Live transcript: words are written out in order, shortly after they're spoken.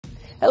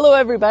Hello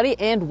everybody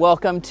and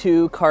welcome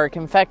to Car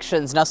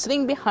Confections. Now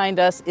sitting behind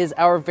us is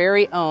our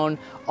very own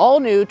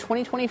all-new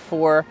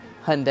 2024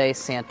 Hyundai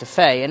Santa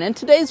Fe. And in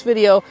today's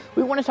video,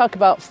 we want to talk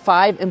about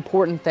 5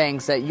 important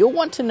things that you'll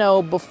want to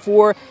know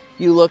before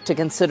you look to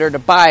consider to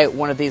buy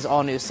one of these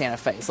all-new Santa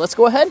Fe's. Let's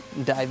go ahead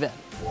and dive in.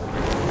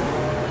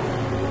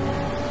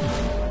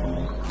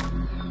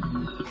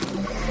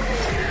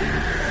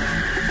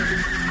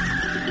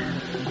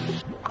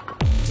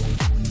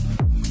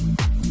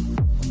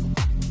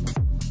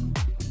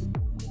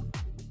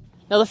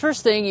 Now the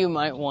first thing you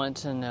might want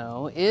to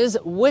know is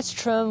which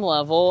trim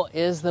level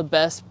is the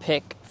best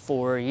pick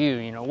for you.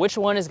 You know, which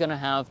one is going to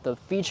have the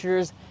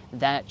features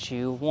that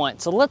you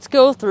want. So let's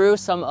go through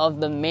some of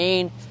the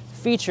main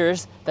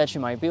features that you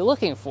might be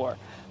looking for.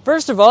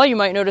 First of all, you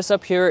might notice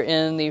up here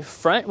in the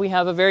front we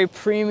have a very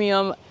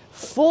premium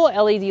full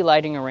LED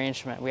lighting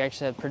arrangement. We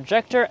actually have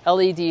projector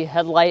LED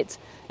headlights,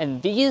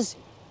 and these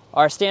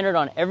are standard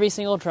on every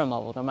single trim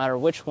level, no matter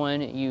which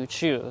one you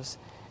choose.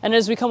 And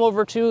as we come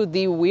over to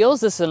the wheels,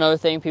 this is another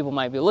thing people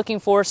might be looking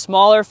for.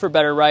 Smaller for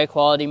better ride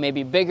quality,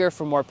 maybe bigger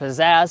for more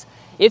pizzazz.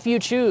 If you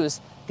choose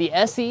the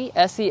SE,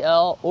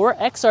 SEL, or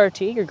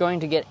XRT, you're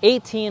going to get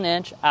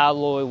 18-inch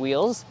alloy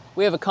wheels.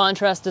 We have a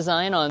contrast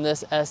design on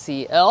this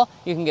SEL.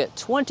 You can get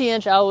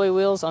 20-inch alloy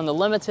wheels on the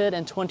Limited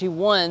and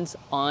 21s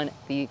on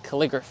the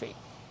Calligraphy.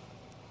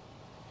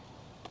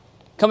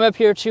 Coming up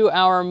here to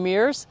our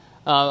mirrors.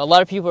 A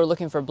lot of people are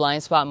looking for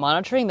blind spot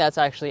monitoring. That's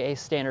actually a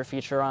standard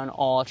feature on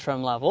all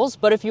trim levels.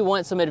 But if you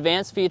want some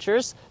advanced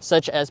features,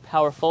 such as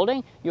power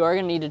folding, you are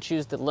going to need to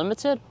choose the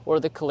Limited or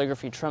the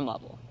Calligraphy trim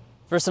level.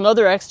 For some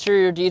other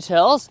exterior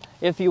details,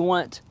 if you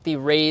want the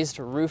raised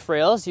roof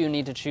rails, you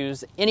need to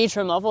choose any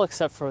trim level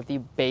except for the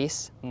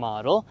base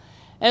model.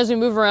 As we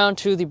move around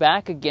to the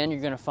back, again, you're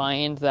going to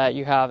find that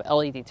you have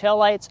LED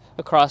taillights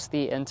across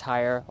the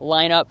entire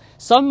lineup.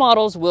 Some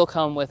models will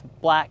come with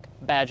black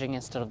badging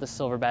instead of the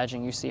silver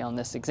badging you see on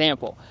this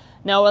example.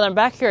 Now, while I'm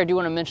back here, I do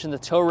want to mention the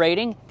tow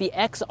rating. The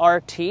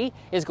XRT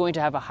is going to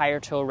have a higher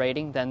tow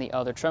rating than the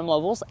other trim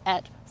levels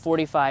at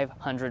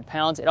 4,500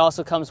 pounds. It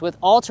also comes with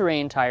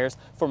all-terrain tires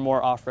for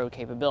more off-road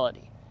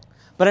capability.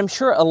 But I'm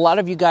sure a lot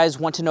of you guys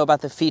want to know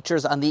about the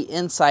features on the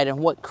inside and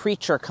what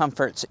creature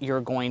comforts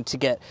you're going to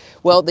get.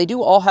 Well, they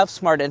do all have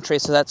smart entry,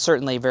 so that's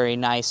certainly very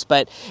nice.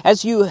 But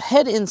as you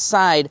head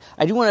inside,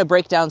 I do want to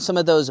break down some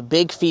of those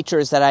big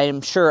features that I am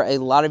sure a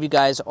lot of you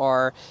guys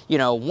are,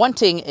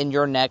 wanting in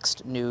your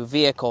next new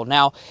vehicle.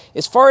 Now,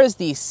 as far as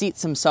the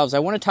seats themselves, I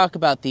want to talk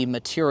about the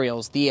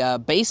materials. The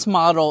base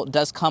model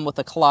does come with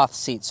a cloth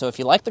seat. So if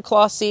you like the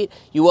cloth seat,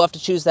 you will have to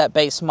choose that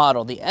base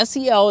model. The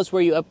SEL is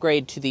where you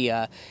upgrade to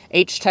the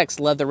H-Tex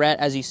leatherette,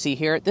 as you see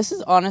here. This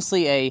is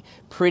honestly a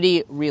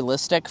pretty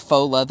realistic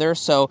faux leather,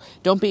 so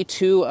don't be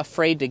too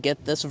afraid to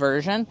get this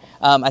version.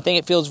 I think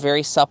it feels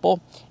very supple.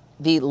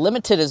 The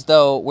Limited is,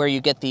 though, where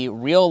you get the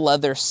real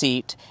leather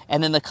seat,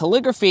 and then the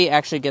Calligraphy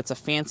actually gets a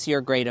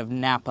fancier grade of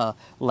Napa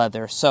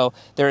leather. So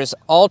there's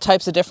all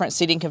types of different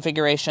seating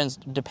configurations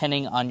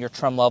depending on your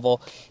trim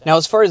level. Now,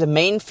 as far as the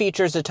main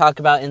features to talk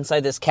about inside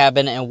this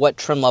cabin and what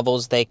trim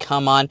levels they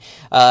come on,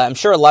 I'm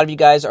sure a lot of you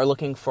guys are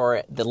looking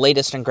for the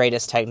latest and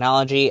greatest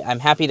technology. I'm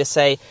happy to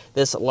say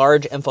this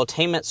large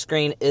infotainment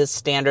screen is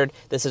standard.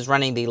 This is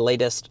running the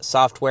latest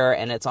software,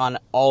 and it's on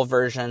all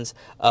versions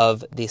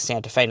of the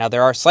Santa Fe. Now,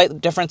 there are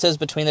slight differences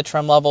between the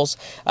trim levels,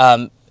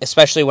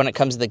 especially when it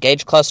comes to the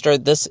gauge cluster.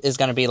 This is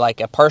going to be like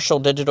a partial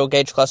digital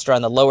gauge cluster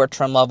on the lower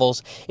trim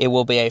levels. It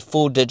will be a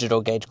full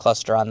digital gauge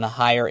cluster on the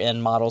higher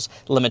end models,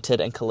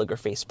 Limited and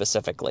Calligraphy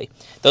specifically.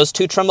 Those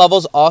 2 trim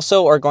levels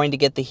also are going to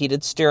get the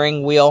heated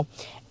steering wheel,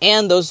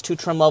 and those 2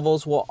 trim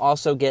levels will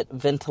also get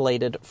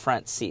ventilated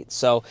front seats.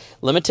 So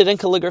Limited and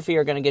Calligraphy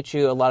are going to get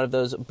you a lot of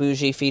those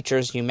bougie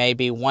features you may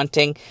be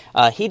wanting.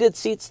 Heated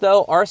seats,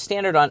 though, are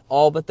standard on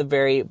all but the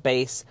very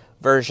base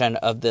version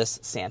of this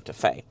Santa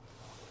Fe.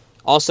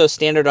 Also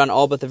standard on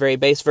all but the very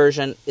base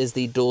version is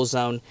the dual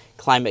zone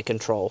climate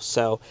control.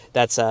 So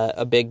that's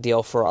a big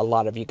deal for a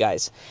lot of you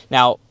guys.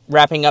 Now,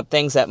 wrapping up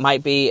things that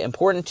might be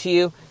important to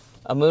you,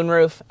 a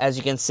moonroof. As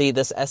you can see,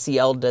 this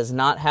SEL does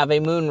not have a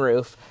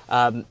moonroof.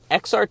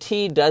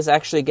 XRT does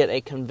actually get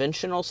a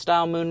conventional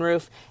style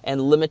moonroof, and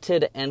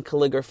Limited and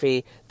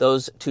Calligraphy,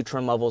 those 2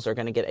 trim levels are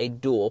going to get a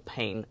dual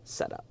pane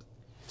setup.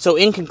 So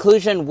in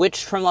conclusion,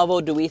 which trim level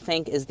do we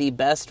think is the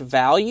best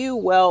value?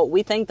 Well,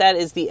 we think that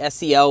is the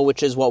SEL,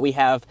 which is what we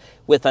have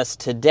with us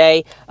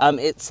today.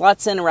 It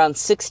slots in around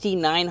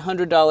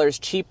 $6,900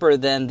 cheaper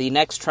than the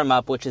next trim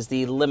up, which is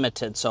the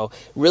Limited. So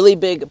really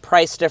big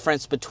price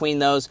difference between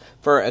those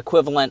for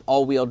equivalent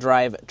all-wheel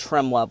drive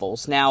trim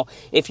levels. Now,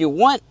 if you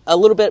want a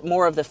little bit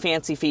more of the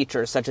fancy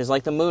features, such as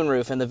like the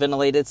moonroof and the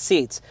ventilated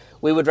seats,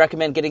 we would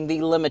recommend getting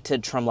the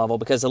Limited trim level,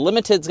 because the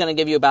Limited is going to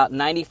give you about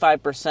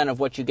 95%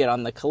 of what you get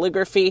on the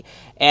Calligraphy,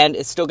 and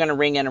it's still going to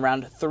ring in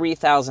around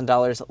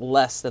 $3,000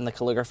 less than the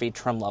Calligraphy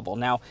trim level.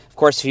 Now, of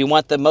course, if you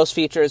want the most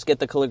features, get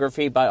the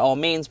Calligraphy by all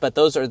means, but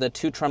those are the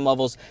 2 trim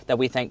levels that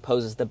we think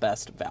poses the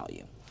best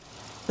value.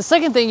 The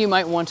second thing you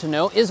might want to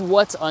know is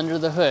what's under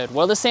the hood.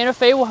 Well, the Santa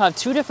Fe will have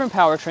two different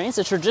powertrains,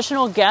 a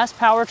traditional gas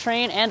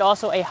powertrain and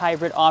also a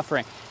hybrid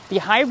offering. The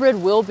hybrid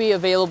will be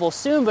available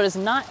soon, but is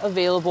not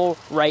available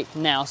right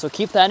now, so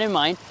keep that in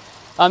mind.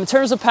 In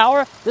terms of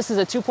power, this is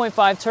a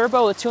 2.5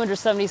 turbo with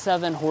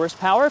 277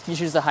 horsepower. If you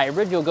choose the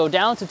hybrid, you'll go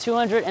down to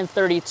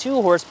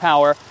 232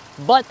 horsepower,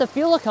 but the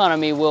fuel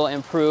economy will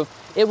improve.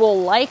 It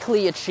will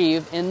likely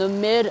achieve in the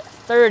mid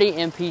 30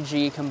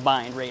 mpg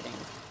combined rating.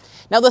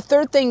 Now, the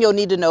third thing you'll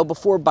need to know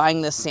before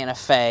buying this Santa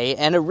Fe,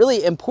 and a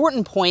really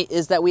important point,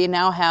 is that we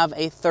now have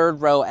a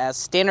third row as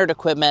standard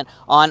equipment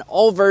on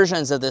all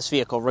versions of this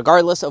vehicle,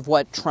 regardless of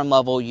what trim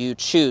level you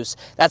choose.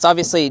 That's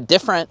obviously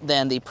different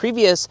than the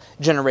previous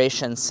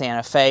generation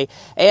Santa Fe,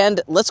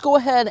 and let's go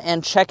ahead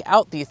and check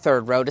out the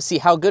third row to see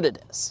how good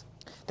it is.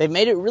 They've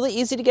made it really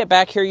easy to get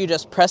back here. You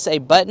just press a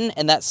button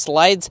and that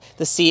slides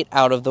the seat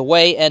out of the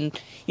way. And,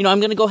 I'm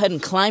going to go ahead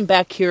and climb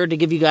back here to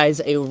give you guys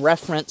a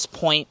reference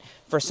point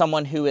for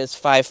someone who is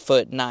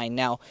 5'9".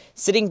 Now,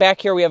 sitting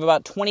back here, we have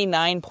about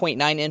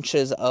 29.9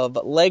 inches of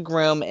leg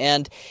room,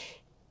 and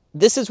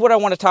this is what I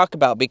want to talk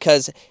about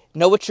because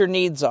know what your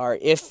needs are.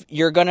 If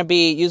you're going to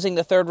be using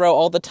the third row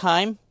all the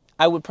time,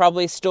 I would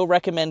probably still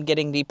recommend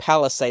getting the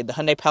Palisade. The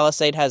Hyundai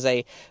Palisade has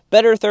a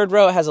better third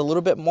row. It has a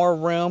little bit more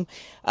room.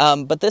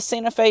 But this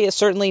Santa Fe is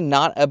certainly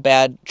not a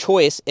bad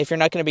choice if you're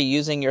not going to be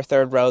using your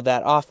third row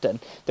that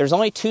often. There's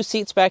only two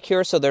seats back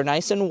here, so they're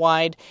nice and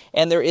wide,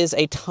 and there is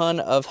a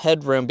ton of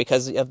headroom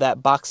because of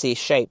that boxy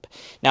shape.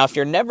 Now, if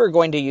you're never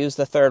going to use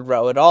the third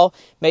row at all,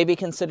 maybe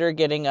consider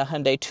getting a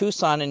Hyundai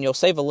Tucson, and you'll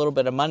save a little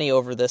bit of money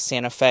over this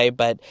Santa Fe,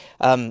 but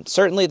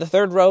certainly the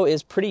third row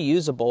is pretty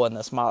usable in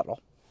this model.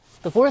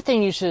 The fourth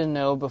thing you should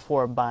know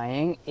before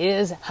buying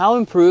is how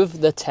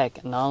improved the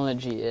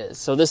technology is.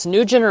 So this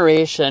new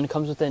generation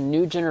comes with a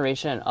new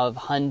generation of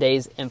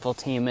Hyundai's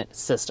infotainment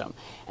system.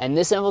 And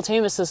this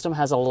infotainment system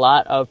has a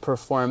lot of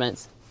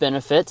performance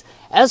benefits,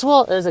 as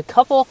well as a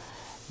couple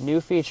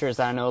new features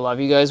that I know a lot of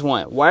you guys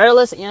want.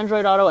 Wireless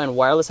Android Auto and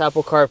wireless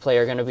Apple CarPlay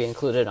are going to be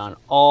included on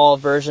all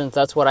versions.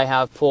 That's what I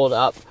have pulled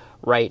up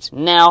right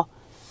now.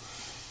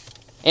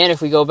 And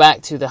if we go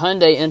back to the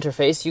Hyundai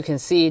interface, you can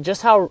see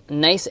just how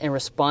nice and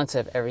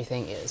responsive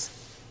everything is.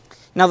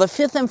 Now, the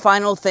fifth and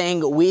final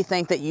thing we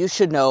think that you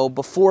should know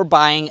before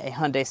buying a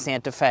Hyundai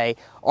Santa Fe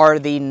are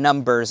the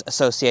numbers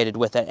associated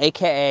with it,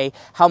 aka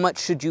how much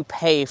should you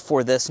pay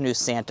for this new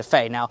Santa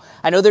Fe. Now,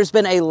 I know there's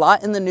been a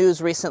lot in the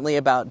news recently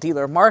about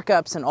dealer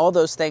markups and all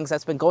those things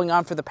that's been going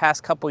on for the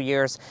past couple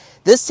years.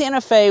 This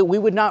Santa Fe, we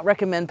would not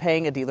recommend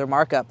paying a dealer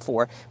markup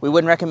for. We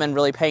wouldn't recommend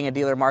really paying a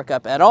dealer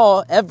markup at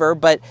all, ever,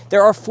 but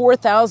there are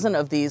 4,000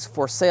 of these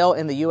for sale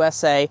in the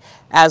USA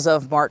as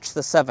of March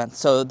the 7th.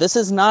 So this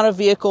is not a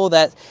vehicle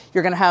that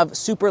you're going to have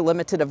super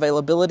limited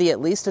availability,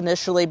 at least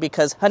initially,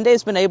 because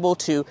Hyundai's been able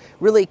to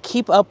really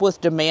keep up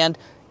with demand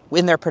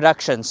in their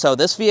production. So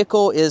this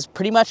vehicle is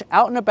pretty much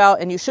out and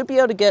about, and you should be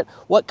able to get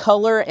what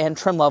color and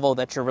trim level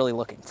that you're really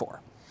looking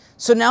for.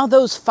 So now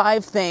those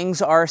 5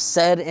 things are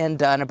said and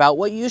done about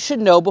what you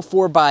should know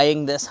before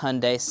buying this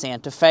Hyundai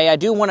Santa Fe. I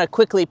do want to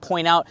quickly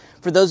point out,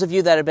 for those of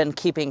you that have been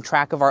keeping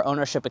track of our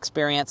ownership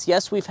experience,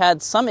 yes, we've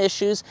had some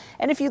issues,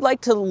 and if you'd like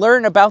to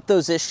learn about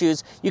those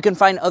issues, you can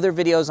find other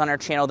videos on our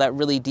channel that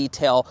really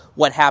detail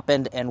what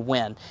happened and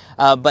when.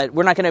 But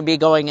we're not going to be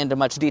going into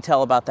much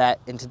detail about that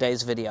in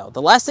today's video.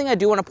 The last thing I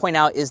do want to point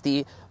out is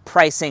the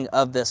pricing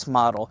of this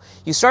model.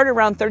 You start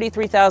around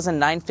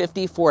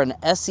 $33,950 for an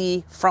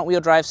SE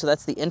front-wheel drive, so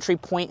that's the entry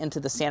point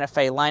into the Santa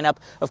Fe lineup.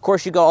 Of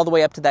course, you go all the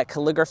way up to that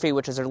Calligraphy,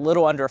 which is a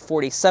little under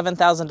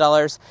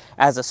 $47,000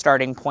 as a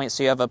starting point,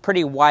 so you have a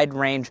pretty wide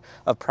range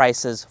of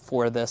prices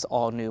for this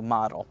all-new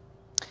model.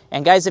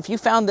 And guys, if you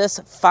found this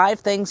 5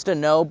 things to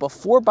know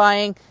before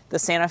buying the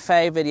Santa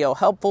Fe video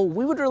helpful,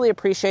 we would really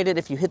appreciate it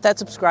if you hit that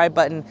subscribe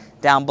button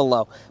down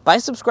below. By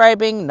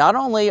subscribing, not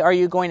only are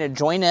you going to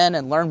join in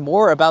and learn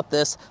more about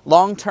this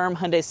long-term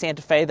Hyundai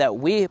Santa Fe that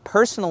we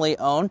personally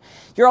own,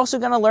 you're also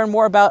going to learn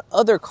more about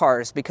other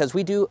cars because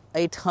we do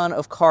a ton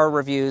of car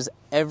reviews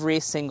every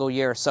single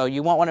year. So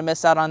you won't want to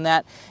miss out on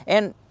that.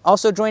 And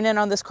also join in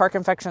on this Car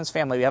Confections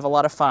family. We have a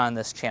lot of fun on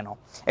this channel.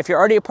 If you're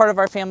already a part of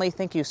our family,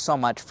 thank you so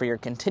much for your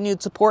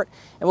continued support.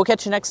 And we'll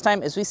catch you next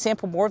time as we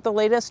sample more of the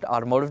latest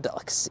automotive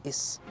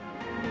delicacies.